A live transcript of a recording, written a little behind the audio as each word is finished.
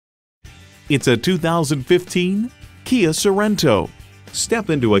It's a 2015 Kia Sorento. Step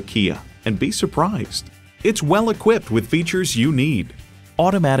into a Kia and be surprised. It's well equipped with features you need: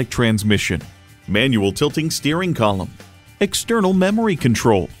 automatic transmission, manual tilting steering column, external memory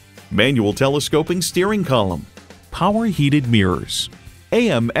control, manual telescoping steering column, power heated mirrors,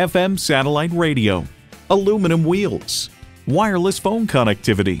 AM/FM satellite radio, aluminum wheels, wireless phone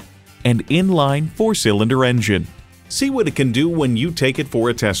connectivity, and inline 4-cylinder engine. See what it can do when you take it for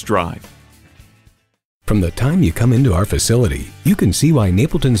a test drive. From the time you come into our facility, you can see why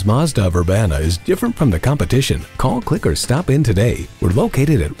Napleton's Mazda of Urbana is different from the competition. Call, click, or stop in today. We're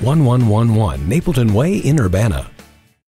located at 1111 Napleton Way in Urbana.